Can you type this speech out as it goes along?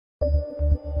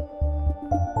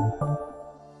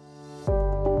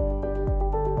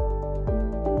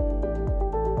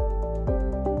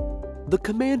The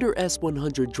Commander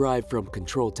S100 Drive from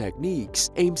Control Techniques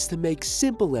aims to make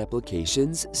simple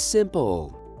applications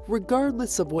simple.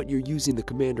 Regardless of what you're using the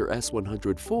Commander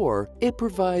S100 for, it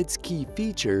provides key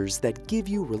features that give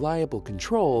you reliable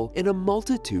control in a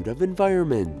multitude of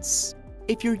environments.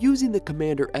 If you're using the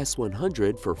Commander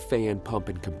S100 for fan, pump,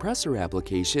 and compressor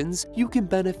applications, you can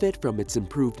benefit from its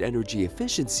improved energy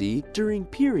efficiency during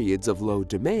periods of low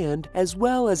demand, as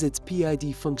well as its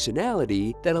PID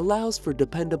functionality that allows for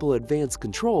dependable advanced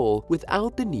control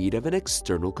without the need of an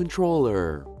external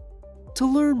controller. To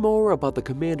learn more about the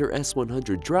Commander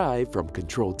S100 Drive from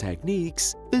Control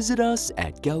Techniques, visit us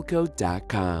at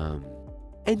Galco.com.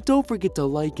 And don't forget to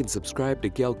like and subscribe to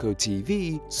Galco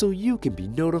TV so you can be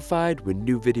notified when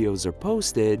new videos are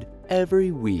posted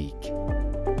every week.